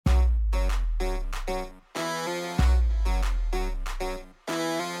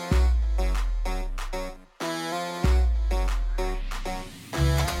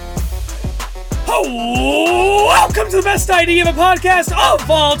to the best idea of a podcast of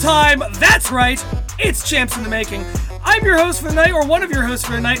all time. That's right, it's Champs in the Making. I'm your host for the night, or one of your hosts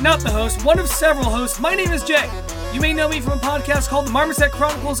for the night, not the host, one of several hosts. My name is Jay. You may know me from a podcast called The Marmoset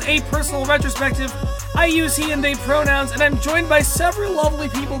Chronicles, a personal retrospective. I use he and they pronouns, and I'm joined by several lovely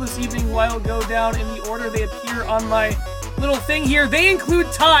people this evening who I'll go down in the order they appear on my little thing here. They include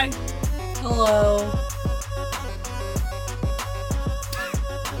Ty. Hello.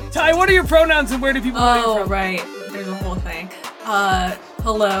 Ty, what are your pronouns and where do people know you from? Oh, right. There's a whole thing.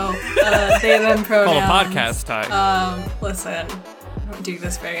 Hello. They, them pronouns. Call a podcast, Ty. Listen, I don't do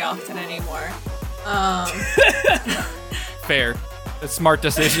this very often anymore. Fair. A smart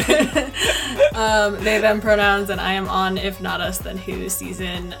decision. They, them pronouns, and I am on If Not Us, Then Who,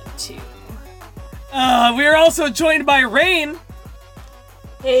 Season 2. We are also joined by Rain.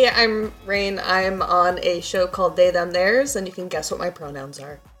 Hey, I'm Rain. I'm on a show called They, Them, Theirs, and you can guess what my pronouns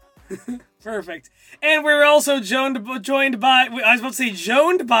are. Perfect. And we're also joined by, I was about to say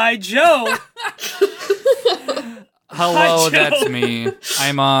joined by Joe. Hello, Hi, Joe. that's me.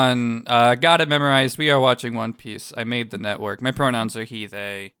 I'm on, got it memorized. We are watching One Piece. I made the network. My pronouns are he,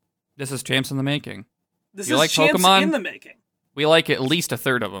 they. This is Champs in the Making. This You is like Champs Pokemon? in the Making. We like at least a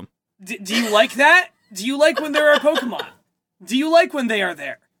third of them. Do you like that? Do you like when there are Pokemon? Do you like when they are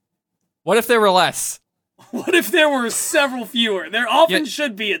there? What if there were less? What if there were several fewer? There often Yeah,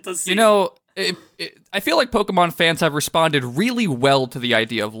 should be at the scene. You know, I feel like Pokemon fans have responded really well to the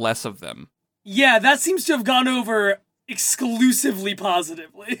idea of less of them. Yeah, that seems to have gone over exclusively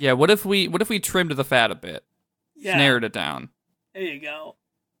positively. Yeah, what if we trimmed the fat a bit? Yeah. Narrowed it down. There you go.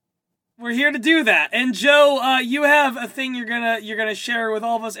 We're here to do that. And Joe, you have a thing you're gonna share with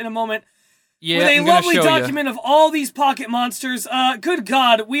all of us in a moment. Yeah, With a I'm gonna lovely show document of all these pocket monsters. Good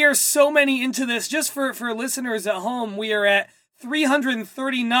God, we are so many into this. Just for listeners at home, we are at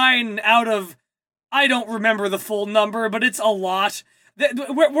 339 out of, I don't remember the full number, but it's a lot.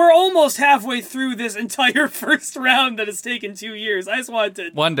 We're almost halfway through this entire first round that has taken 2 years. I just wanted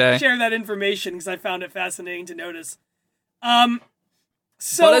to One day. share that information because I found it fascinating to notice. But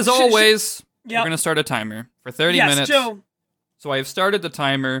as always, Yep. we're going to start a timer for 30 yes, minutes. Joe. So I have started the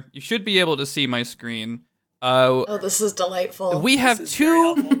timer. You should be able to see my screen. Oh, this is delightful. We have This is very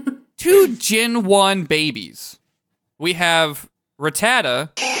helpful. two Gen 1 babies. We have Rattata,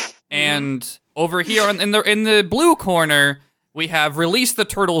 and over here in the blue corner, we have Release the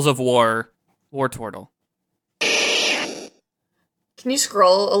Turtles of War Turtle. Can you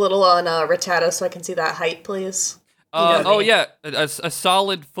scroll a little on Rattata so I can see that height, please? Yeah, a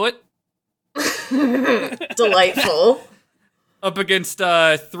solid foot Delightful. up against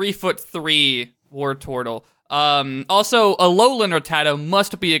 3'3" War Turtle. Also, a lowland Rattata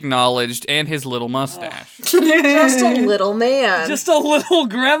must be acknowledged, and his little mustache. Just a little man. Just a little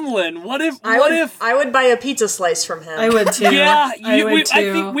gremlin. What if? I would buy a pizza slice from him. I would too. Yeah, I would too.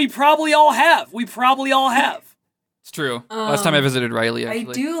 I think we probably all have. It's true. Last time I visited Riley, I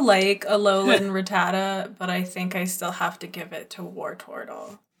actually. do like a lowland Rattata, but I think I still have to give it to War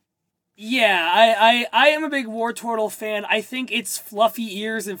Turtle. Yeah, I am a big War Turtle fan. I think its fluffy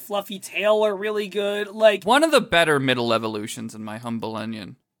ears and fluffy tail are really good. Like, One of the better middle evolutions, in my humble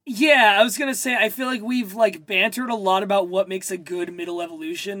opinion. yeah, I was gonna say, I feel like we've bantered a lot about what makes a good middle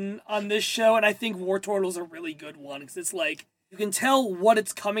evolution on this show, and I think War Turtle's a really good one, because it's you can tell what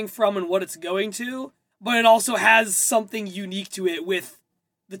it's coming from and what it's going to, but it also has something unique to it with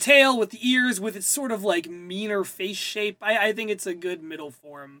the tail, with the ears, with its sort of meaner face shape. I think it's a good middle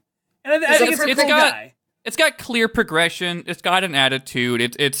form. And I think it's a cool guy. It's got clear progression. It's got an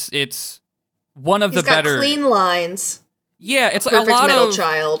attitude. It's one of He's the got better. clean lines. Yeah, it's a Perfect lot middle of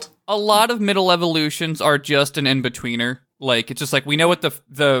child. a lot of middle evolutions are just an in betweener. It's just we know what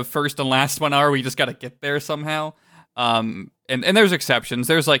the first and last one are. We just got to get there somehow. And there's exceptions.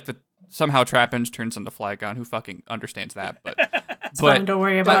 There's somehow Trapinch turns into Flygon. Who fucking understands that? But Don't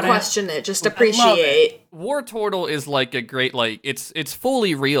worry Don't about it. question it. Just I love appreciate. War Turtle is a great it's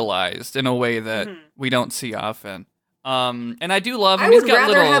fully realized in a way that we don't see often. And I do love him. I He's would got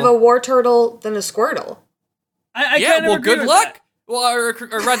rather have a War Turtle than a Squirtle. I yeah, kind of well, agree good with luck. that. Well, or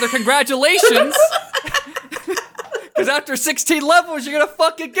rather, congratulations. Because after 16 levels, you're gonna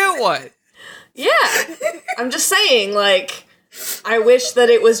fucking get one. Yeah. I'm just saying, I wish that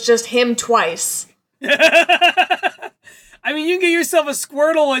it was just him twice. I mean, you can get yourself a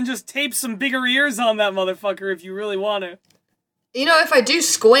Squirtle and just tape some bigger ears on that motherfucker if you really want to. You know, if I do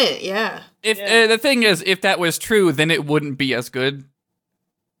squint, yeah. If the thing is, if that was true, then it wouldn't be as good.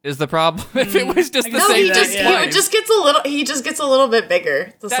 Is the problem? If it was just the No, same he thing just he just gets a little bit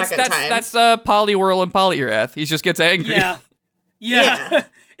bigger the second time. That's Poliwhirl and Poliwrath. He just gets angry. Yeah.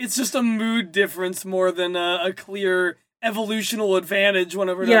 It's just a mood difference more than a clear evolutional advantage.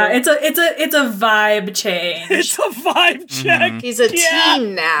 Whenever it's a vibe change. It's a vibe check. He's a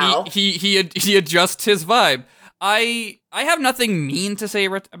teen now. He adjusts his vibe. I have nothing mean to say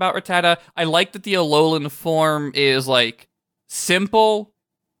about Rattata. I like that the Alolan form is like simple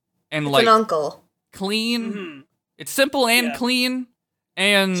and It's like an uncle. clean. Mm-hmm. It's simple and clean,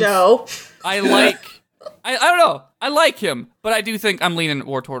 and Joe. I like. I don't know. I like him, but I do think I'm leaning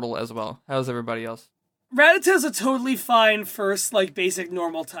Wartortle as well. How's everybody else? Rattata's a totally fine first, like, basic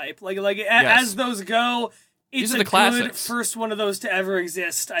normal type. As those go, it's These are a the good classics. first one of those to ever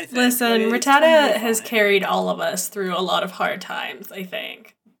exist, I think. Listen, Like, it's Rattata totally has fine. carried all of us through a lot of hard times, I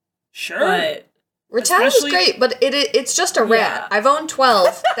think. Sure. But Rattata's Especially- great, but it's just a rat. Yeah. I've owned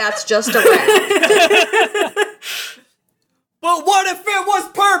 12. That's just a rat. But what if it was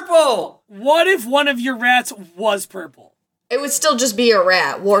purple? What if one of your rats was purple? It would still just be a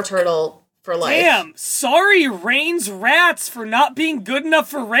rat. War turtle for life. Damn, sorry, Rain's rats for not being good enough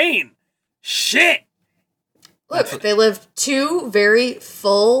for Rain. Shit. Look, they lived 2 very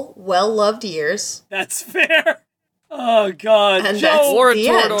full, well-loved years. That's fair. Oh, God. And Joe, that's- The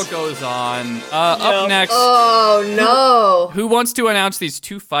Wartortle end. goes on. Up next, Oh, no. who wants to announce these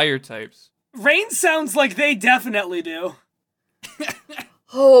 2 fire types? Rain sounds like they definitely do.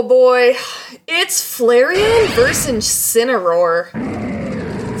 Oh, boy. It's Flareon versus Incineroar.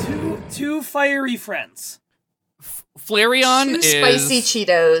 Two fiery friends. Flareon 2 is spicy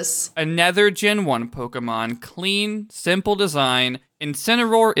Cheetos. another Gen 1 Pokemon. Clean, simple design.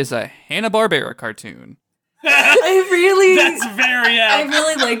 Incineroar is a Hanna-Barbera cartoon. I really, That's very I apt.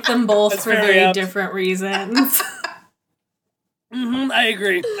 really like them both That's for very very apt. different reasons. I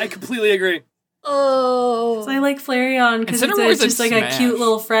agree. I completely agree. Oh. So I like Flareon because Incineroar's it's just in like a Smash. cute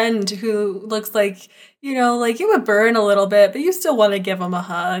little friend who looks like, like it would burn a little bit, but you still want to give him a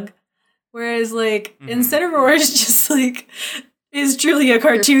hug. Whereas like Incineroar is just like is truly a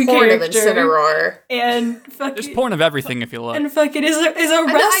cartoon Porn of character Incineroar. and There's fucking porn of everything if you look. and fucking is a know,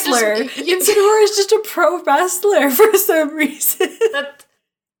 I just- wrestler. you- Incineroar is just a pro wrestler for some reason.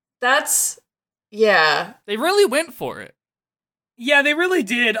 That's yeah. They really went for it. Yeah, they really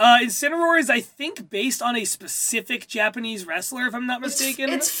did. Incineroar is, I think, based on a specific Japanese wrestler, if I'm not mistaken.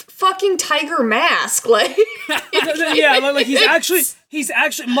 It's fucking Tiger Mask, like. Yeah, like he's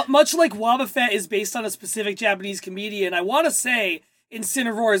actually much like Wobbuffet is based on a specific Japanese comedian. I want to say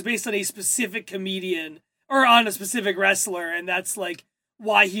Incineroar is based on a specific comedian or on a specific wrestler, and that's like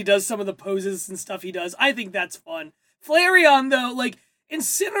why he does some of the poses and stuff he does. I think that's fun. Flareon though, like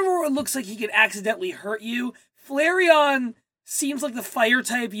Incineroar looks like he could accidentally hurt you. Flareon seems like the fire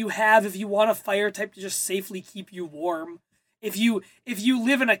type you have if you want a fire type to just safely keep you warm. If you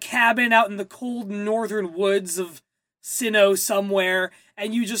live in a cabin out in the cold northern woods of Sinnoh somewhere,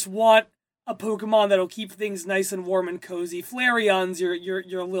 and you just want a Pokemon that'll keep things nice and warm and cozy, Flareon's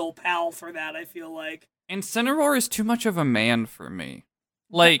your little pal for that, I feel like. Incineroar is too much of a man for me.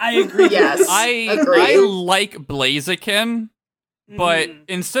 Like, I agree. Yes. I Agree. like Blaziken, but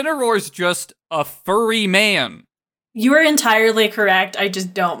Incineroar's just a furry man. You are entirely correct. I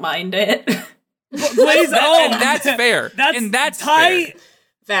just don't mind it. Blaze, And that's fair. And that's Ty. fair.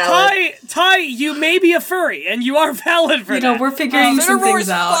 Valid. Ty, you may be a furry, and you are valid for that. We're figuring some Incineroar's things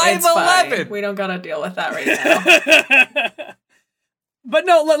out. It's 5'11". fine. We don't gotta deal with that right now. But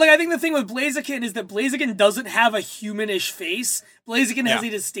no, like I think the thing with Blaziken is that Blaziken doesn't have a humanish face. Blaziken has Yeah.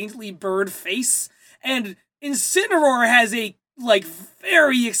 a distinctly bird face, and Incineroar has a like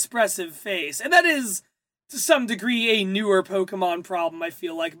very expressive face, and that is to some degree a newer Pokemon problem. I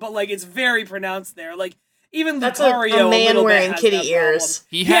feel like, but like it's very pronounced there. Like even That's Lucario, a man little bit wearing has kitty that ears. problem.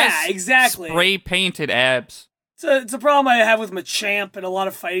 He Yeah, has exactly. spray painted abs. It's a problem I have with Machamp and a lot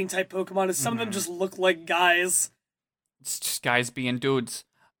of fighting type Pokemon is some of them just look like guys. It's just guys being dudes.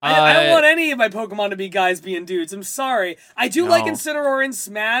 I don't want any of my Pokemon to be guys being dudes. I'm sorry. I do like No. Incineroar in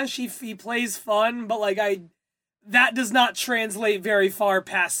Smash. He plays fun, but like that does not translate very far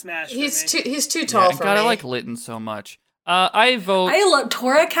past Smash. for He's me. too tall for God, me. I like Litten so much. I vote. I love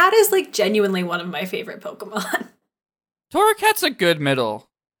Torracat is like genuinely one of my favorite Pokemon. Torracat's a good middle.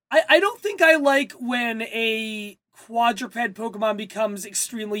 I don't think I like when a quadruped Pokemon becomes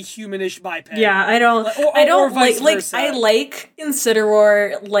extremely humanish biped. Yeah, I don't. Or I don't vice like. versa. I like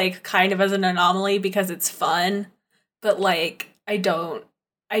Incineroar like kind of as an anomaly because it's fun, but like I don't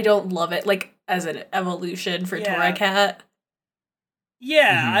love it like as an evolution for Yeah. Torracat.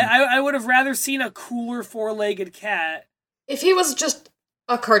 Yeah, I would have rather seen a cooler four-legged cat. If he was just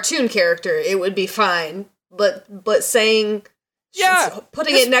a cartoon character, it would be fine. But saying Yeah.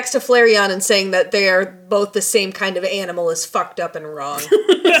 Putting it next to Flareon and saying that they are both the same kind of animal is fucked up and wrong.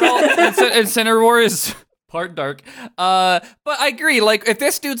 Well, Incineroar is part dark. But I agree. Like, if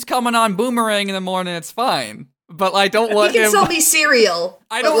this dude's coming on Boomerang in the morning, it's fine. But I don't want He can him. sell me cereal.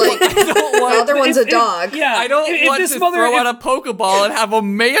 I but, don't like, want. I don't the want. other one's a dog. Yeah, I don't if want this to mother, throw if- out a Pokeball and have a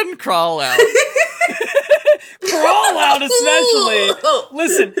man crawl out. crawl out especially.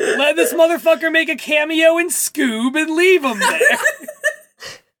 Listen, let this motherfucker make a cameo in Scoob and leave him there.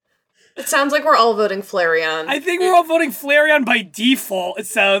 It sounds like we're all voting Flareon. I think we're all voting Flareon by default, it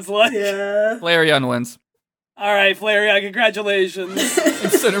sounds like. Yeah. Flareon wins. All right, Flareon, congratulations.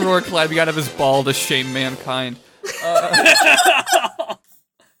 Incineroar climbing out of his ball to shame mankind.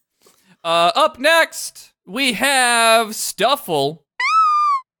 Up next, we have Stuffle.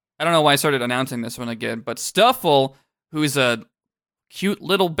 I don't know why I started announcing this one again, but Stuffle, who's a cute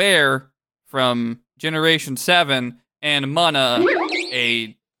little bear from Generation 7, and Munna,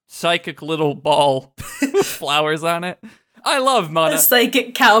 a psychic little ball with flowers on it. I love A Munna.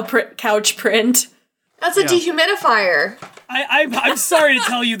 psychic couch print. That's a dehumidifier. I'm sorry to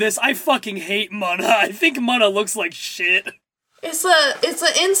tell you this, I fucking hate Munna. I think Munna looks like shit. It's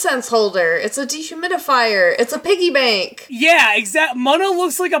an incense holder. It's a dehumidifier. It's a piggy bank. Yeah, exact. Munna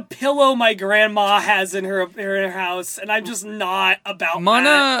looks like a pillow my grandma has in her house, and I'm just not about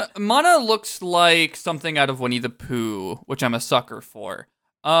that. Munna looks like something out of Winnie the Pooh, which I'm a sucker for.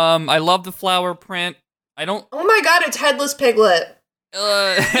 I love the flower print. I don't. Oh my god, it's Headless Piglet.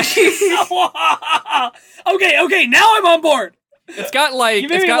 Okay, now I'm on board. It's got like You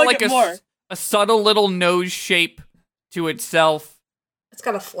made me like it more. a subtle little nose shape to itself. It's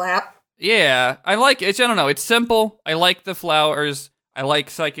got a flap. Yeah, I like it. I don't know. It's simple. I like the flowers. I like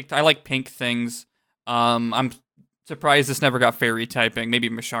psychic. I like pink things. I'm surprised this never got fairy typing. Maybe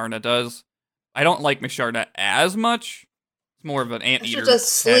Misharna does. I don't like Misharna as much. It's more of an It's anteater. just a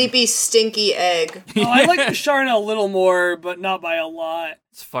sleepy, stinky egg. Oh, I like Sharna a little more, but not by a lot.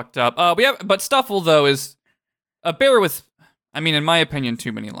 It's fucked up. But Stuffle though is a bear with, I mean, in my opinion,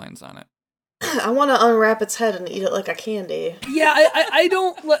 too many lines on it. I want to unwrap its head and eat it like a candy. Yeah, I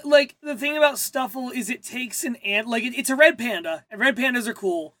don't like the thing about Stuffle is it takes an ant like it's a red panda, and red pandas are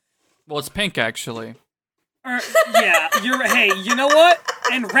cool. Well, it's pink actually. Yeah, hey, you know what?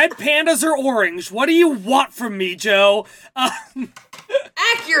 And red pandas are orange. What do you want from me, Joe?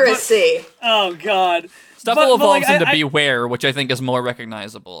 Accuracy! Oh God, Stuffle evolves like, into Beware, which I think is more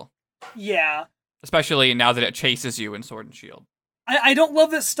recognizable. Yeah, Especially now that it chases you in Sword and Shield. I don't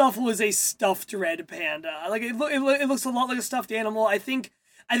love that Stuffle is a stuffed red panda. Like it looks a lot like a stuffed animal. I think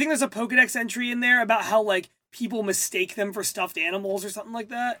there's a Pokedex entry in there about how like people mistake them for stuffed animals or something like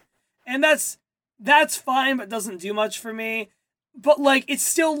that, and that's fine, but doesn't do much for me. But like it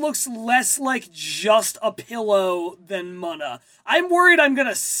still looks less like just a pillow than Munna. I'm worried I'm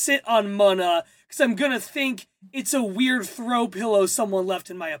gonna sit on Munna because I'm gonna think it's a weird throw pillow someone left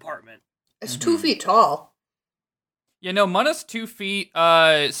in my apartment. It's 2 feet tall. You know, Munna's 2 feet.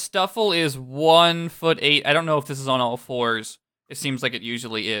 Stuffle is 1'8". I don't know if this is on all fours. It seems like it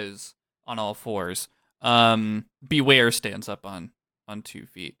usually is on all fours. Beware stands up on 2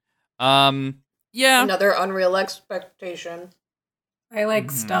 feet. Yeah. Another unreal expectation. I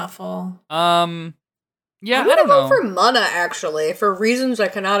like Stuffle. Yeah, I'm I gonna don't vote know. for Munna, actually, for reasons I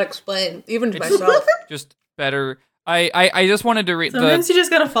cannot explain, even to myself. Just better. I just wanted to read Sometimes you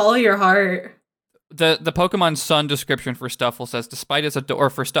just gotta follow your heart. the Pokemon Sun description for Stuffle says, despite its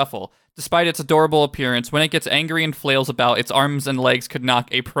adorable appearance, when it gets angry and flails about, its arms and legs could knock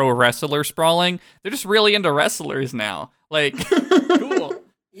a pro wrestler sprawling. They're just really into wrestlers now. Like, cool.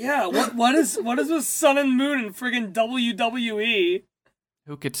 Yeah, what is with Sun and Moon and friggin' WWE?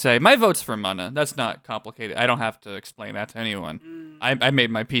 Who could say? My vote's for Munna. That's not complicated. I don't have to explain that to anyone. I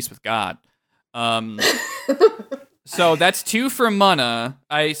made my peace with God. So that's 2 for Munna.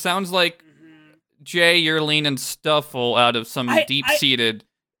 Sounds like Jay, you're leaning Stuffle out of some deep-seated.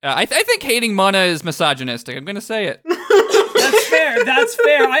 I think hating Munna is misogynistic. I'm gonna say it. That's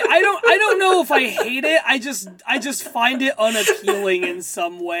fair. I don't know if I hate it. I just find it unappealing in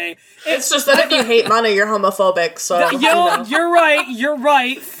some way. It's just that if you hate Munna, you're homophobic, so... You're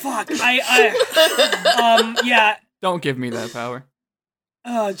right. Fuck. Yeah. Don't give me that power.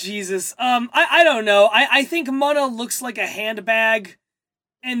 Oh, Jesus. I don't know. I think Munna looks like a handbag,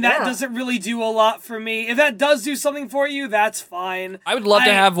 and that doesn't really do a lot for me. If that does do something for you, that's fine. I would love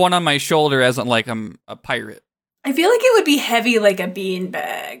to have one on my shoulder as like I'm a pirate. I feel like it would be heavy like a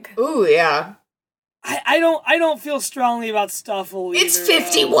beanbag. Ooh, yeah. I don't feel strongly about Stuffle either. It's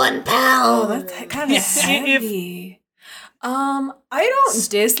 51 pounds! Oh, that's kind of heavy. I don't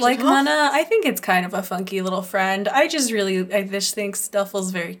dislike Tough? Mana. I think it's kind of a funky little friend. I just think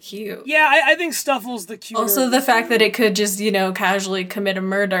Stuffle's very cute. Yeah, I think Stuffle's the cuter. Also, the fact that it could just, casually commit a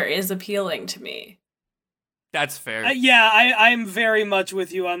murder is appealing to me. That's fair. Yeah, I'm very much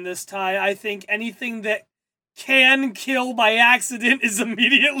with you on this, Ty. I think anything that can kill by accident is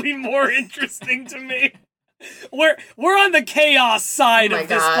immediately more interesting to me. We're on the chaos side Oh my of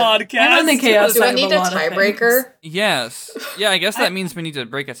this God. podcast. I'm on the chaos Do side I of need a a lot of tiebreaker? Yes. Yeah, I guess that means we need to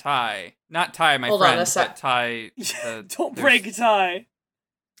break a tie. Not tie my Hold on friend, a sec. but tie. Don't break a tie.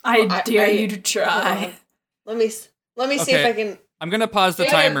 I dare I- you to try. Let me see Okay. if I can. I'm gonna pause the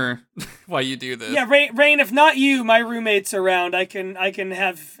Yeah. timer while you do this. Yeah, Rain. If not you, my roommate's around. I can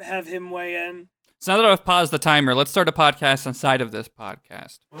have him weigh in. So now that I've paused the timer, let's start a podcast inside of this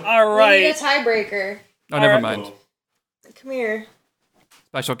podcast. All We need right. a tiebreaker. Oh, never Alright. mind. Come here.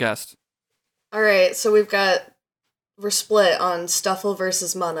 Special guest. All right, so we're split on Stuffle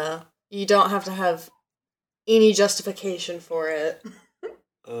versus Mana. You don't have to have any justification for it.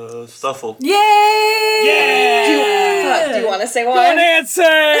 Stuffle. Yay! Yeah! Do you want to say Good why? answer.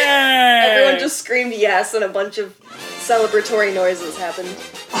 Everyone just screamed yes, and a bunch of celebratory noises happened.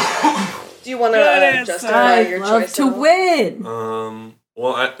 Do you want Good to answer. justify I your love choice? to at all? win.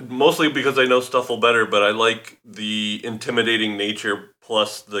 Well, mostly because I know Stuffle better, but I like the intimidating nature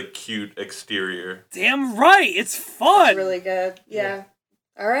plus the cute exterior. Damn right. It's fun. It's really good. Yeah.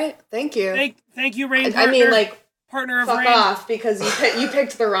 All right. Thank you. Thank you, Rain. I mean, like, partner of fuck Rain. off because you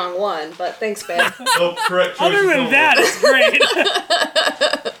picked the wrong one. But thanks, babe. No, correct choice. Other than that, it's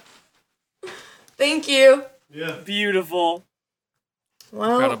great. Thank you. Yeah. Beautiful.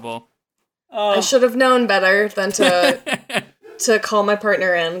 Well, Incredible. I should have known better than to call my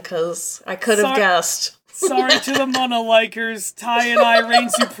partner in because I could have Sorry. guessed. Sorry to the Mana likers. Ty and I reign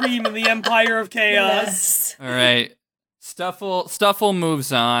supreme in the Empire of Chaos. Yes. All right. Stuffle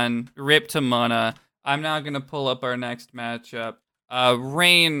moves on. Rip to Mana. I'm now going to pull up our next matchup.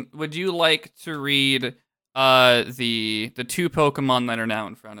 Rain, would you like to read the two Pokemon that are now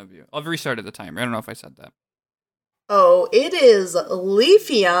in front of you? I've restarted the timer. I don't know if I said that. Oh, it is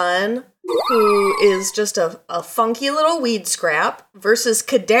Leafeon, who is just a funky little weed scrap, versus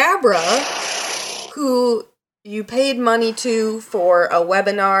Kadabra, who you paid money to for a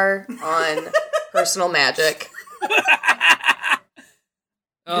webinar on personal magic.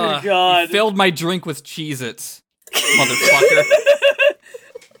 Good God. You filled my drink with Cheez-Its, motherfucker.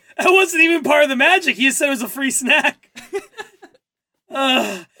 That wasn't even part of the magic. He said it was a free snack.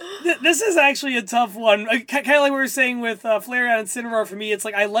 This is actually a tough one. Kind of like we were saying with Flareon and Cineroar. For me, it's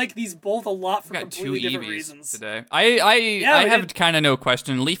like I like these both a lot for We've got two completely different Eevees reasons. today. I we have did. kind of no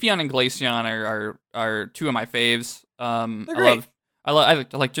question. Leafeon and Glaceon are two of my faves. They're great. I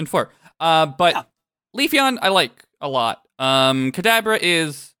like Gen 4. But Yeah. Leafeon I like a lot. Kadabra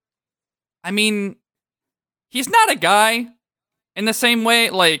is, I mean, he's not a guy in the same way.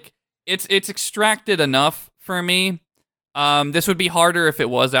 Like it's extracted enough for me. This would be harder if it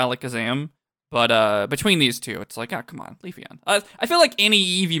was Alakazam, but between these two, it's like, oh, come on, Leafeon. I feel like any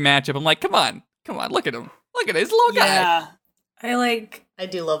Eevee matchup, I'm like, come on, look at him, he's a little guy. Yeah. I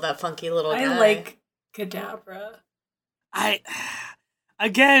do love that funky little guy. I like Kadabra.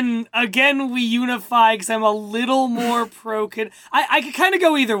 Again, we unify because I'm a little more pro Kid. I could kind of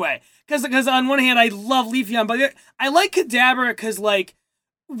go either way because on one hand I love Leafeon, but I like Kadabra because like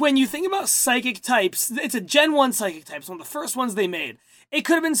when you think about psychic types, it's a Gen 1 psychic type. It's one of the first ones they made. It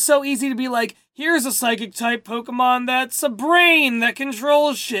could have been so easy to be like, here's a psychic type Pokemon that's a brain that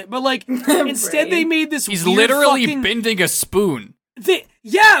controls shit, but like instead they made this. He's weird literally fucking, bending a spoon.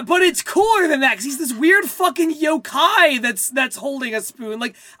 Yeah, but it's cooler than that because he's this weird fucking yokai that's holding a spoon.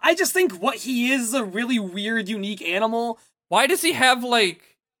 Like, I just think what he is a really weird, unique animal. Why does he have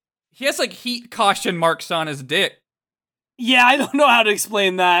he has heat caution marks on his dick? Yeah, I don't know how to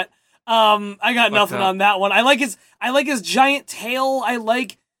explain that. I got nothing up? on that one. I like his giant tail. I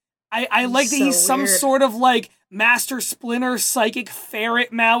like that so he's some weird. sort of like Master Splinter psychic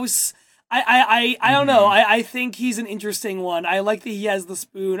ferret mouse. I don't know. I think he's an interesting one. I like that he has the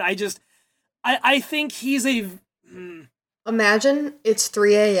spoon. I think he's a. Imagine it's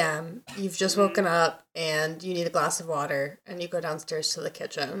 3 a.m. You've just woken up and you need a glass of water, and you go downstairs to the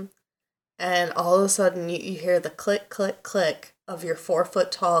kitchen, and all of a sudden you hear the click, click, click of your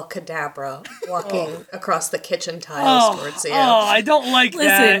 4-foot-tall Kadabra walking across the kitchen tiles towards you. I don't like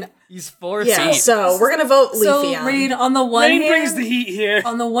Listen, that. He's 4 Yeah, feet. so we're gonna vote so Leafeon. Reed, on the one Rain hand, brings the heat here.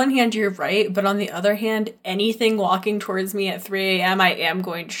 on the one hand, you're right, but on the other hand, anything walking towards me at 3 a.m., I am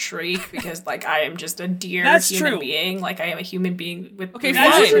going to shriek because, like, I am just a dear That's human true. being. Like, I am a human being with. Okay,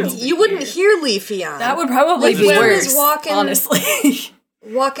 reactions fine. to You wouldn't fear. hear Leafeon. That would probably be Leafeon worse. is walking- honestly.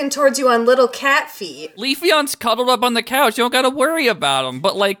 walking towards you on little cat feet. Leafeon's cuddled up on the couch. You don't gotta worry about him.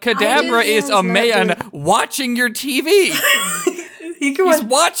 But, like, Kadabra is a not man watching your TV. He can He's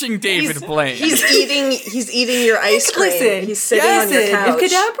watching David Blaine. He's eating your ice cream. Listen, He's sitting on your couch.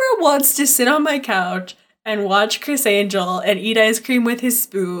 if Kadabra wants to sit on my couch and watch Chris Angel and eat ice cream with his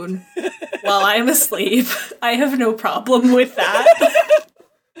spoon while I'm asleep, I have no problem with that.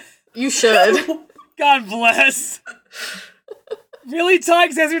 You should. God bless. Really, Ty?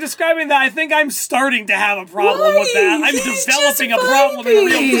 'Cause as you're describing that, I think I'm starting to have a problem with that. I'm He's developing a just problem in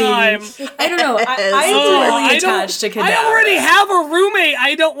real time. I don't know. I'm Oh, really attached to Kadabra. I already have a roommate.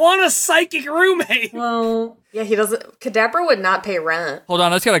 I don't want a psychic roommate. Well, Yeah, he doesn't. Kadabra would not pay rent. Hold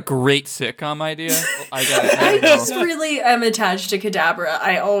on, I just got a great sitcom idea. I got it. I There we go. just really am attached to Kadabra.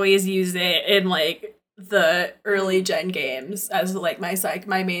 I always use it in like the early gen games as like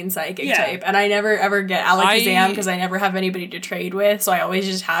my main psychic Yeah. type, and I never ever get Alakazam I- because I never have anybody to trade with, so I always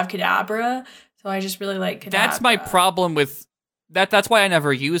just have Kadabra. So I just really like Kadabra. That's my problem with that. That's why I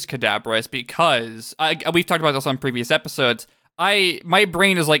never use Kadabra, is because we've talked about this on previous episodes. My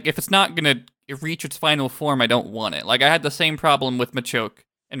brain is like, if it's not gonna reach its final form, I don't want it. Like, I had the same problem with Machoke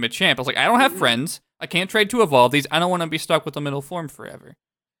and Machamp. I was like, I don't have friends. I can't trade to evolve these. I don't want to be stuck with the middle form forever.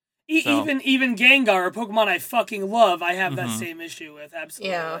 So. Even Gengar, a Pokemon I fucking love, I have that Mhm. same issue with.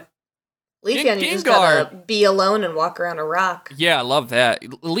 Absolutely. Yeah. Leafeon, you just Gengar- gotta be alone and walk around a rock. Yeah, I love that.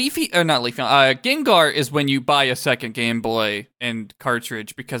 Not Leafy. Gengar is when you buy a second Game Boy and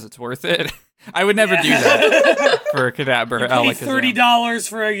cartridge because it's worth it. I would never do that for a Kadabra. Pay Alakazam. $30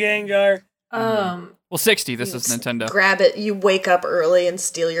 for a Gengar. Well, 60. This is Nintendo. Grab it. You wake up early and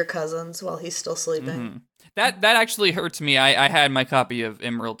steal your cousin's while he's still sleeping. Mhm. That actually hurts me. I had my copy of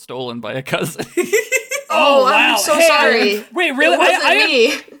Emerald stolen by a cousin. Oh, wow. I'm so Hey, sorry. Wait, really? It wasn't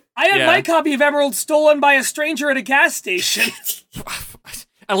me. I had Yeah. my copy of Emerald stolen by a stranger at a gas station.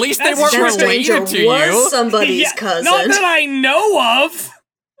 At least they That's weren't true. That stranger related to was you. somebody's Yeah, cousin. Not that I know of.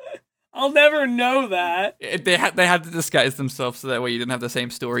 I'll never know that. They had to disguise themselves so that way you didn't have the same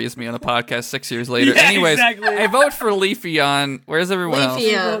story as me on a podcast 6 years later. Yeah, Anyways, exactly. I vote for Leafeon. Where's everyone else?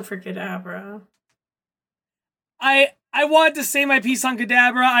 Leafeon. I vote for Kadabra. I wanted to say my piece on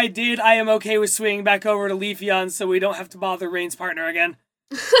Kadabra. I did. I am okay with swinging back over to Leafeon so we don't have to bother Rain's partner again.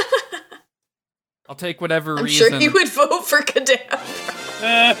 I'll take whatever I'm reason. sure he would vote for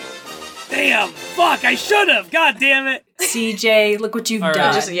Kadabra. Damn. Fuck, I should have. God damn it. CJ, look what you've All right.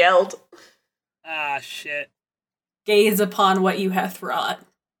 done. Just yelled. Ah, shit. Gaze upon what you hath wrought.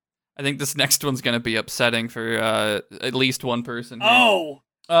 I think this next one's gonna be upsetting for at least one person. Here. Oh,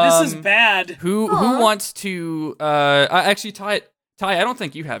 this is Um, bad. Who wants to? Actually, Ty, I don't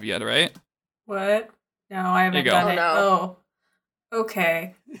think you have yet, right? What? No, I haven't you go. done Oh, it. no. Oh.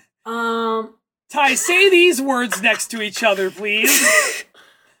 Okay. Ty, say these words next to each other, please.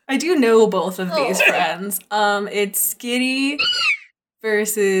 I do know both of these Oh. friends. It's Skitty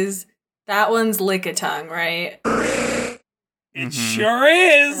versus that one's Lickitung, right? It Mhm. sure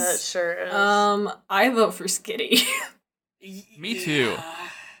is. That sure is. I vote for Skitty. Me too.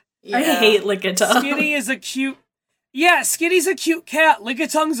 Yeah. I hate Lickitung. Skitty is a cute. Yeah, Skitty's a cute cat.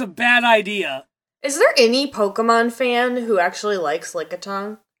 Lickatung's a bad idea. Is there any Pokemon fan who actually likes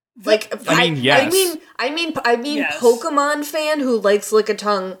Lickitung? Like, I mean, yes. I mean, Yes. Pokemon fan who likes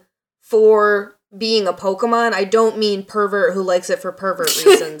Lickitung for being a Pokemon. I don't mean pervert who likes it for pervert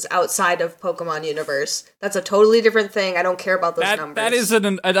reasons outside of Pokemon universe. That's a totally different thing. I don't care about those numbers. That is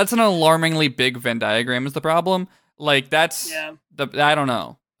that's an alarmingly big Venn diagram is the problem. Like that's Yeah. I don't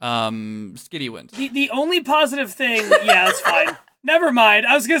know. Skitty wins. The only positive thing. Yeah, that's fine. Never mind.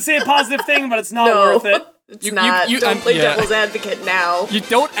 I was gonna say a positive thing, but it's not no, worth it. it's You- not. you- don't play yeah. devil's advocate now. You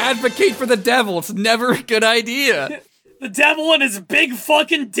don't advocate for the devil. It's never a good idea. The devil and his big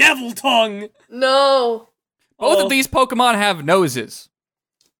fucking devil tongue. No. Both Oh. of these Pokemon have noses.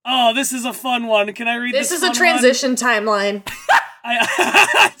 Oh, this is a fun one. Can I read this? This is a fun transition timeline. One?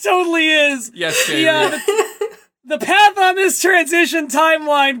 It totally is. Yes, Jay. Yeah, the path on this transition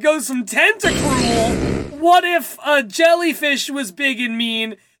timeline goes from Tentacruel, what if a jellyfish was big and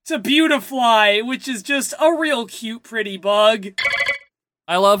mean, to Beautifly, which is just a real cute, pretty bug.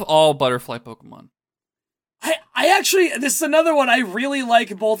 I love all butterfly Pokemon. I actually, this is another one. I really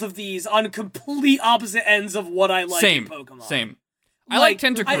like both of these on complete opposite ends of what I like in Pokemon. Same. I like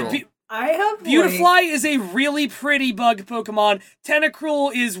Tentacruel. I have Beautifly is a really pretty bug Pokemon.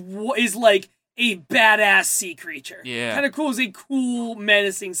 Tentacruel is like a badass sea creature. Yeah. Tentacruel is a cool,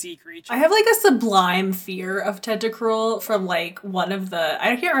 menacing sea creature. I have like a sublime fear of Tentacruel from like one of the,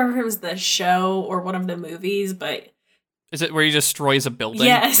 I can't remember if it was the show or one of the movies, but Is it where he destroys a building?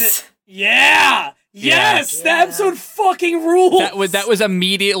 yes. Yeah! Yes! Yeah. That episode fucking rules! That was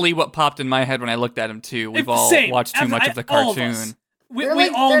immediately what popped in my head when I looked at him too. We've all Same. watched too much of the All of us. cartoon. We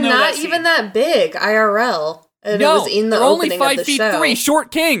They're all know not that even scene. that big IRL. And No, it was in the they're only opening 5 of the feet show. 3,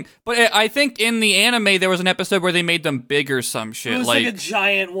 short king. But I think in the anime there was an episode where they made them big or some shit. It was like a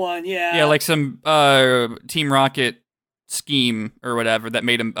giant one, yeah. yeah, like some Team Rocket scheme or whatever that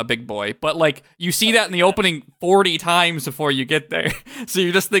made him a big boy. But like you see that in the opening 40 times before you get there. So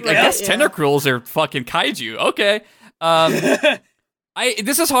you just think, I Yeah. guess Tentacruels are fucking kaiju. Okay.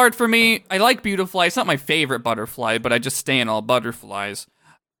 This is hard for me. I like Beautifly. It's not my favorite butterfly, but I just stand all butterflies.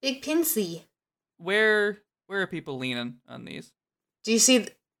 Big Pinsy. Where are people leaning on these? Do y'all see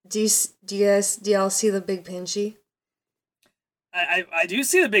the Big Pinchy? I do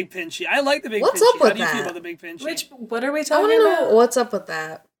see the big Pinchy. I like the big What's Pinchy. up with How do you feel that? about the big Pinchy? What are we I talking want to about? know what's up with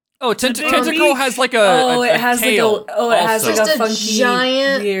that. Oh, big Tentacruel beak. has like a it has tail like it has like also. a Just a funky,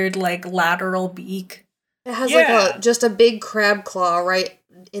 giant- weird, like lateral beak. It has Yeah. like just a big crab claw right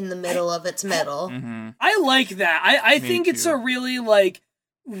in the middle of its middle. Mhm. I like that. I Me think it's too. a really like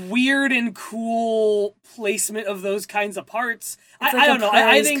weird and cool placement of those kinds of parts. It's I like don't a know.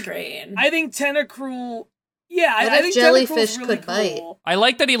 prize think crane. I think Tentacruel. Yeah, What I if think jellyfish Tentacruel's really could bite? cool. I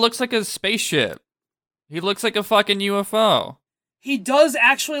like that he looks like a spaceship. He looks like a fucking UFO. He does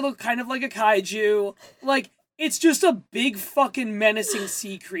actually look kind of like a kaiju. Like it's just a big fucking menacing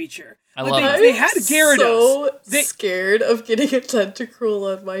sea creature. I Like, love they, it. they had Gyarados. so They- scared of getting a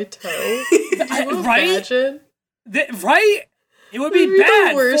Tentacruel on my toe. Can you Right? imagine? Right? It would be It'd be the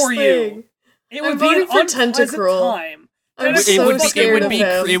bad worst for you. thing. It I'm would be an voting for unpleasant Tentacruel. time. I'm Tentacruel so would be- scared of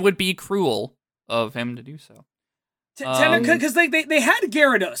him. It would be cruel of him to do so. Because they had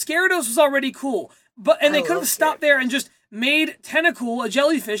Gyarados. Gyarados was already cool, and they I could have love stopped there and just made Tentacool, a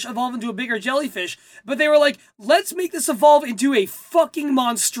jellyfish, evolve into a bigger jellyfish. But they were like, let's make this evolve into a fucking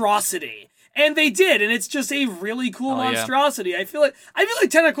monstrosity, and they did, and it's just a really cool Oh, yeah. monstrosity. I feel like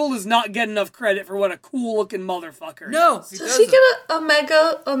Tentacool does not get enough credit for what a cool looking motherfucker. No, is. Does he get a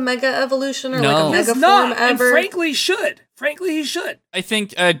mega evolution or No. like a He He's mega not, form and ever? frankly should. Frankly, he should. I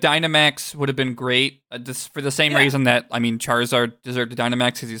think Dynamax would have been great just for the same Yeah. reason that, I mean, Charizard deserved a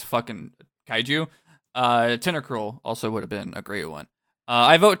Dynamax because he's fucking kaiju. Tentacruel also would have been a great one.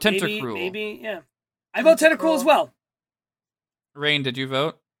 I vote Tentacruel. Maybe, yeah. I vote Tentacruel as well. Rain, did you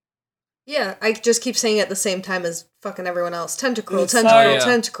vote? Yeah, I just keep saying it at the same time as fucking everyone else. Tentacruel, Sorry.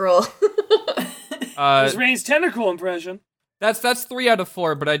 Tentacruel, Tentacruel. His Rain's Tentacool impression. That's 3 out of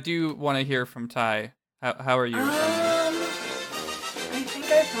 4, but I do want to hear from Ty. How are you? I think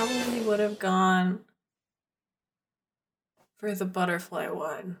I probably would have gone for the butterfly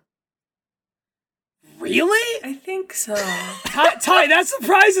one. Really? I think so. Ty,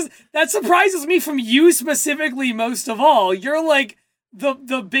 that surprises me from you specifically most of all. You're like the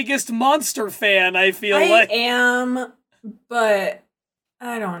biggest monster fan, I feel I like. am, but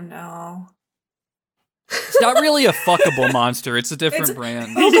I don't know. It's not really a fuckable monster. It's a different It's-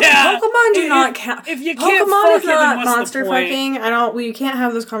 brand. Yeah. Pokemon do If- not count. if you can't Pokemon fuck is it, then not what's the monster point? fucking. We can't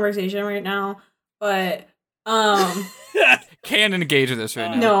have this conversation right now. But Can't engage with this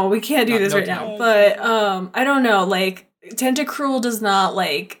right now. no, we can't do this No right time. now. But I don't know. Like Tentacruel does not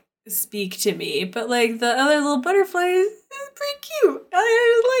like speak to me, but like the other little butterfly is pretty cute.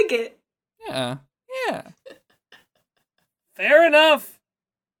 I like it. Yeah. Fair enough.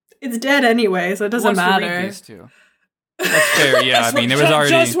 It's dead anyway, so it doesn't Who wants to read matter. these two? That's fair. Yeah, I mean, it was already.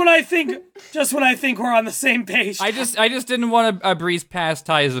 Just when I think we're on the same page. I just didn't want to breeze past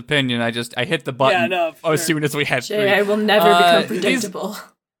Ty's opinion. I hit the button Yeah, no, as sure. soon as we had Jay, three. I will never become these- predictable.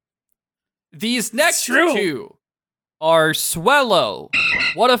 These next true. two are Swellow.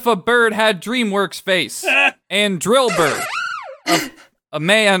 What if a bird had DreamWorks face? And Drillbird. A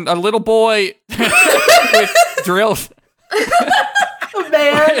man, a little boy with drills. A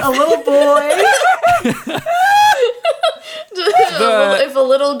man, a little boy. If a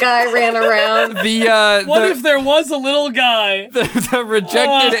little guy ran around. What if there was a little guy? the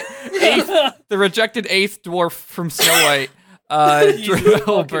rejected eighth dwarf from Snow White, Jesus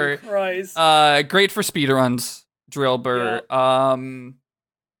Drillbird. fucking Christ. Great for speedruns, Drillbur.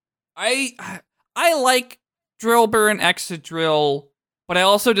 I like Drillbur and Excadrill, but I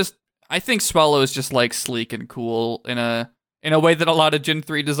also I think Swallow is just like sleek and cool in a way that a lot of Gen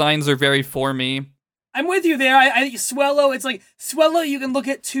 3 designs are very for me. I'm with you there. I Swallow, it's like, Swallow you can look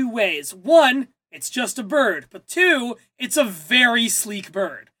at two ways. One, it's just a bird. But two, it's a very sleek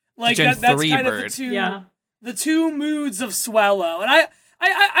bird. Like, Gen that's 3 kind bird. of the two moods of Swallow. And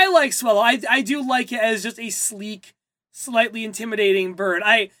I like Swallow. I do like it as just a sleek, slightly intimidating bird.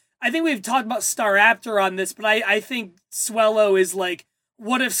 I think we've talked about Staraptor on this, but I think Swallow is like,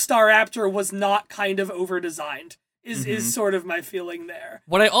 what if Staraptor was not kind of over-designed? Is sort of my feeling there.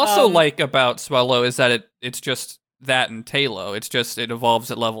 What I also like about Swallow is that it's just that and Talo. It evolves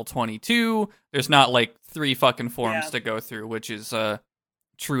at level 22. There's not like 3 fucking forms to go through, which is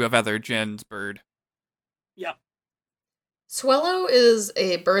true of other gens bird. Yep. Swallow is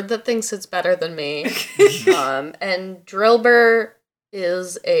a bird that thinks it's better than me. And Drillbur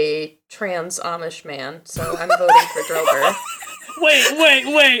is a trans Amish man, so I'm voting for Drillbur.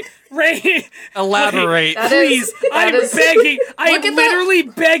 Wait. Ray, Elaborate. please. I'm literally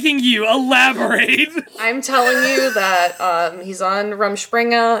begging you, elaborate. I'm telling you that he's on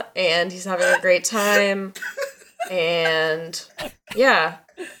Rumspringa and he's having a great time. And yeah.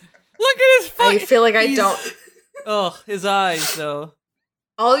 Look at his fucking... I feel like I don't... Oh, his eyes, though.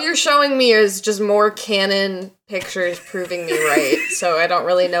 All you're showing me is just more canon pictures proving me right, so I don't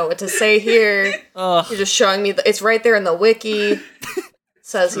really know what to say here. Ugh. You're just showing me... it's right there in the wiki.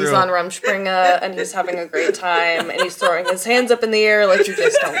 Says he's True. on Rumspringa and he's having a great time and he's throwing his hands up in the air like you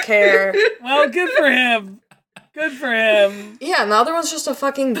just don't care. Well, good for him. Good for him. Yeah, and the other one's just a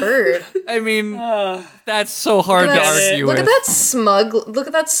fucking bird. I mean, that's so hard to argue Look with.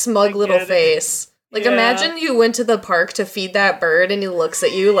 at that smug little it. face. Like, Yeah. imagine you went to the park to feed that bird and he looks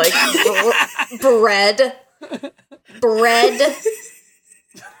at you like, bread.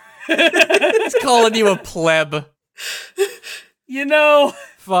 He's calling you a pleb. You know,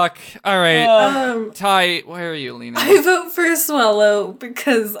 Fuck. All right. Ty, where are you leaning? I vote for Swallow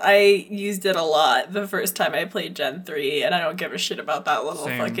because I used it a lot the first time I played Gen 3, and I don't give a shit about that little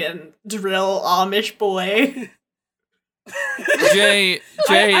Same. fucking drill Amish boy. Jay,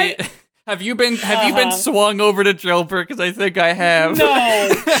 have you been swung over to Drillbur? Because I think I have. no.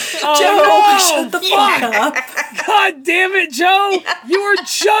 Shut the fuck up. God damn it, Joe! You were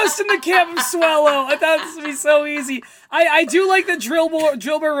just in the camp of Swallow. I thought this would be so easy. I do like that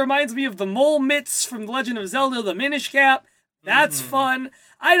Drillbur reminds me of the Mole Mitts from The Legend of Zelda, the Minish Cap. That's fun.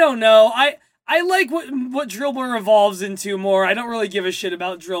 I don't know. I like what Drillbur evolves into more. I don't really give a shit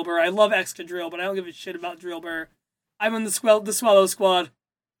about Drillbur. I love Excadrill, but I don't give a shit about Drillbur. I'm in the Swallow squad.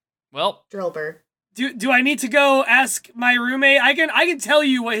 Well, Drillbur. Do I need to go ask my roommate? I can tell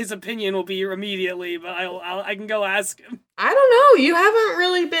you what his opinion will be immediately, but I can go ask him. I don't know. You haven't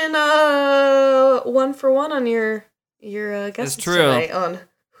really been 1 for 1 on your guesses true. tonight on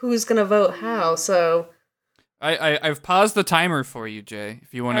who's gonna vote how. So I've paused the timer for you, Jay.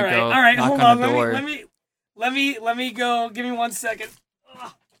 If you want to go, All right, knock hold on on. the door. Let me go. Give me 1 second.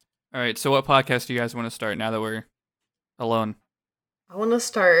 Ugh. All right. So, what podcast do you guys want to start now that we're alone? I want to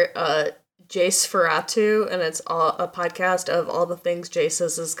start Jace Ferratu, and it's a podcast of all the things Jace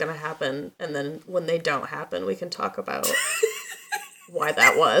says is gonna happen, and then when they don't happen, we can talk about why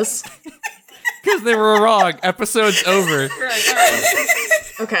that was. Because they were wrong. Episode's over.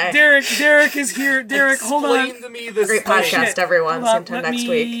 Okay. Derek is here. Derek, hold on. Explain to me this Great thing. podcast, Shit. everyone. Hold on. Same time Let next me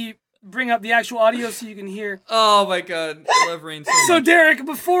week. bring up the actual audio so you can hear. Oh my god, I love Rain so much. Derek,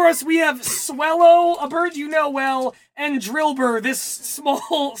 before us we have Swallow, a bird you know well, and Drillbur, this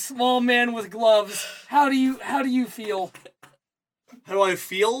small man with gloves. How do you feel? How do I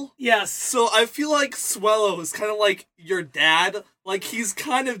feel? Yes. So I feel like Swallow is kind of like your dad. Like, he's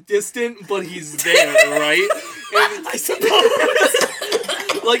kind of distant, but he's there, right? And I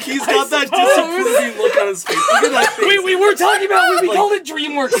suppose. like, he's got that disapproving look on his face. Look at that face. We were talking about we called it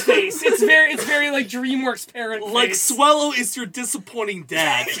DreamWorks face. It's very like DreamWorks parent face. Like, Swallow is your disappointing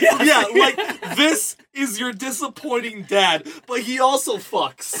dad. Yeah, like, this is your disappointing dad, but he also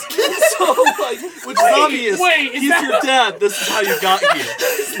fucks. So, like, which is obvious. wait, is he's that- your dad. This is how you got here.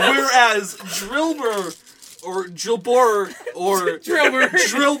 Whereas Drillbur, or Drillbur, or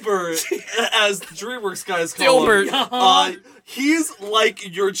Drillbur, as the DreamWorks guys call him, he's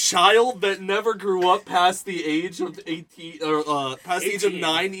like your child that never grew up past the age of 18, or past the age of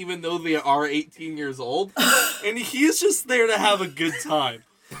 9, even though they are 18 years old, and he's just there to have a good time.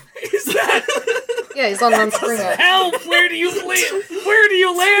 Is that Yeah, he's on Rumspringa. help? Where do you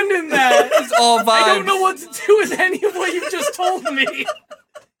land in that? It's all vibes. I don't know what to do with any of what you just told me.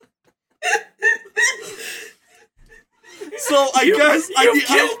 So I guess You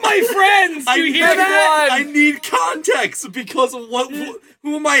killed my friends! You hear that? I need context because of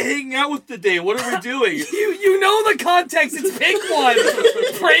who am I hanging out with today? What are we doing? You know the context. It's pick one.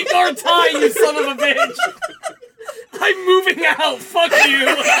 Break our tie, you son of a bitch. I'm moving out. Fuck you.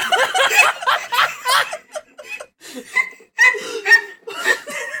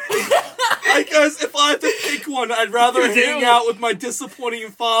 I guess if I have to pick one, I'd rather hang out with my disappointing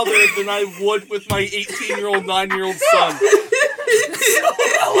father than I would with my 18-year-old, 9-year-old son.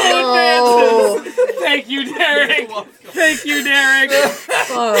 Oh, Thank you, Derek. Thank you, Derek.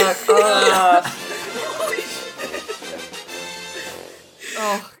 fuck off.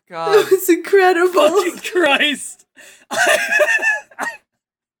 Oh God. It's incredible. Fucking Christ.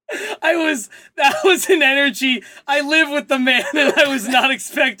 That was an energy. I live with the man and I was not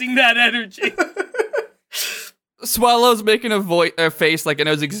expecting that energy. Swallow's making a face like it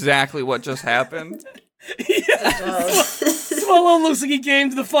knows exactly what just happened. Swallow looks like he came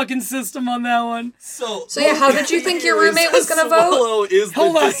to the fucking system on that one. So yeah, how did you think your roommate was gonna vote? Swallow is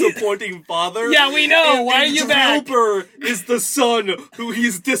Hold the on. disappointing father. Yeah, we know. And, Why are you back? Drillbur is the son who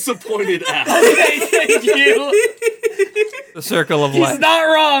he's disappointed at. Okay, thank you. The circle of He's life. not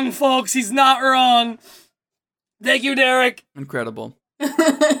wrong, folks. He's not wrong. Thank you, Derek. Incredible. Now,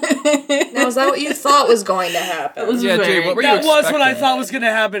 is that what you thought was going to happen? It was Yeah, Jay, very what were you That was what I expecting? thought was going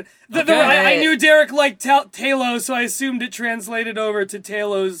to happen. Okay. I knew Derek liked Talos, so I assumed it translated over to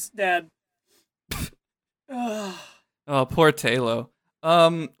Talos' dad. Ugh. Oh, poor Talo.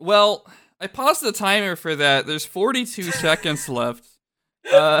 Well, I paused the timer for that. There's 42 seconds left.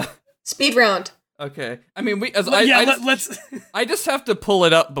 Speed round. Okay. I mean, Let's. I just have to pull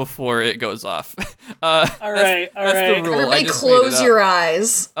it up before it goes off. All right. That's the rule. Everybody I just made close it up. your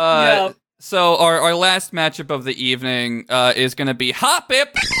eyes. Yeah. So our last matchup of the evening is going to be Hoppip,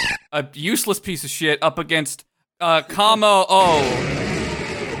 a useless piece of shit, up against Kamo O.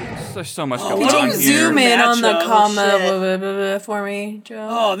 There's so much going Could on you here. zoom in on the Matchup. comma for me, Joe?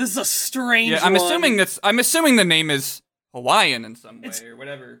 Oh, this is a strange. Yeah, I'm one. assuming the name is Hawaiian in some way or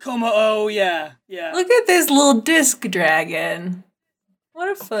whatever. Coma. Oh, yeah. Look at this little disc dragon. What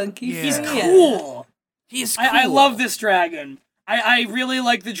a funky Yeah. He's fan. cool. He's cool. I love this dragon. I really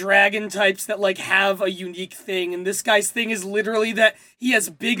like the dragon types that like have a unique thing, and this guy's thing is literally that he has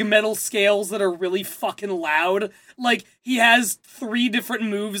big metal scales that are really fucking loud. Like he has 3 different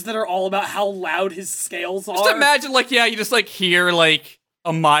moves that are all about how loud his scales are. Just imagine, like, you just like hear like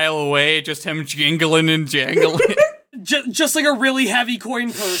a mile away, just him jingling and jangling. Just like a really heavy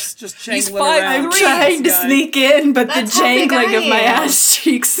coin purse, just He's jangling 5'3". around. I'm trying to This guy. sneak in, but That's the how big jangling I of my am. ass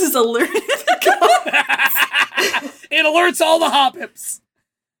cheeks is alerted. It alerts all the Hoppips,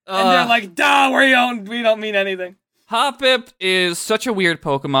 and they're Uh, like, "Duh, we don't mean anything." Hoppip is such a weird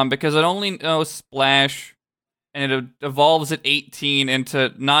Pokemon because it only knows Splash, and it evolves at 18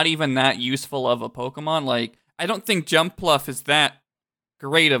 into not even that useful of a Pokemon. Like, I don't think Jump Pluff is that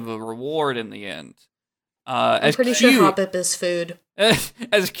great of a reward in the end. I'm pretty sure Hoppip is food. As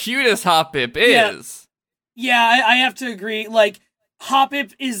cute as Hoppip is. Yeah, I have to agree. Like,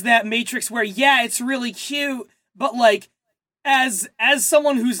 Hoppip is that Matrix where, yeah, it's really cute, but like, as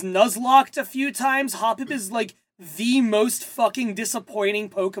someone who's Nuzlocked a few times, Hoppip is like the most fucking disappointing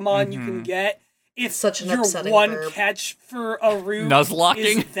Pokemon you can get. If Such an your upsetting one verb. catch for a root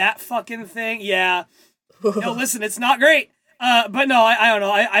Nuzlocking? is that fucking thing, yeah. No, listen, it's not great. But no, I don't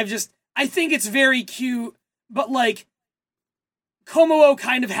know. I think it's very cute, but like, Komo-o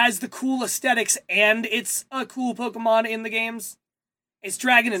kind of has the cool aesthetics and it's a cool Pokemon in the games. It's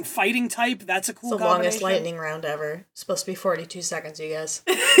dragon and fighting type. That's a cool It's the longest combination. lightning round ever. It's supposed to be 42 seconds, you guys.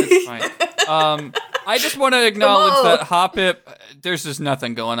 That's fine. I just want to acknowledge on. that Hoppip, there's just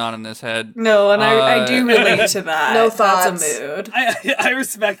nothing going on in his head. No, and I do relate to that. No That's thoughts. a mood. I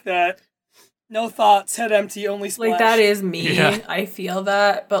respect that. No thoughts, head empty, only splash. Like, that is me. Yeah. I feel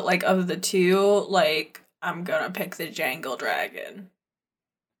that. But, like, of the two, like, I'm gonna pick the Jangle Dragon.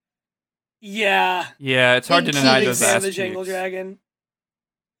 Yeah. Yeah, it's hard to deny Big those Fan of ass the Jangle cheeks. Dragon.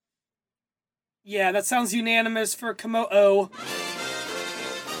 Yeah, that sounds unanimous for Komo-o.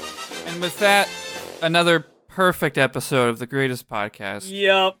 And with that, another perfect episode of the greatest podcast.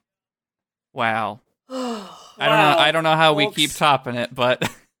 Yep. Wow. Wow, I don't know how we folks. keep topping it, but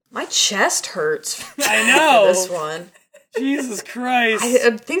My chest hurts. I know. For this one. Jesus Christ.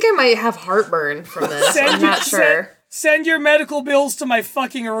 I think I might have heartburn from this. I'm not sure. Send your medical bills to my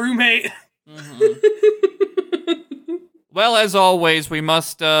fucking roommate. well, as always, we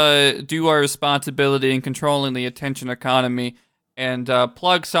must do our responsibility in controlling the attention economy and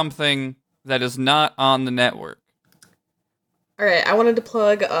plug something that is not on the network. All right, I wanted to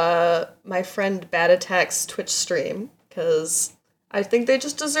plug my friend Bad Attack's Twitch stream. because I think they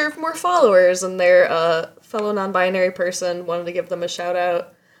just deserve more followers, and they're a fellow non-binary person. Wanted to give them a shout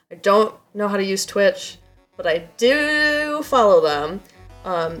out. I don't know how to use Twitch, but I do follow them.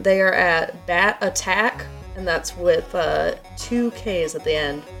 They are at Bat Attack, and that's with 2 Ks at the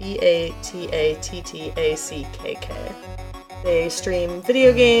end. BATATTACKK. They stream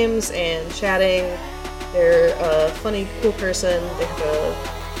video games and chatting. They're a funny, cool person. They have a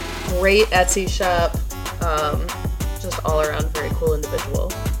great Etsy shop. Just all around very cool individual.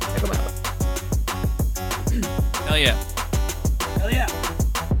 Check them out. Hell yeah. Hell yeah.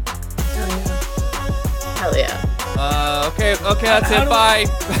 Hell yeah. Okay, that's it. Bye.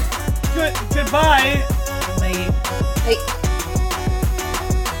 Goodbye. Like, Hey.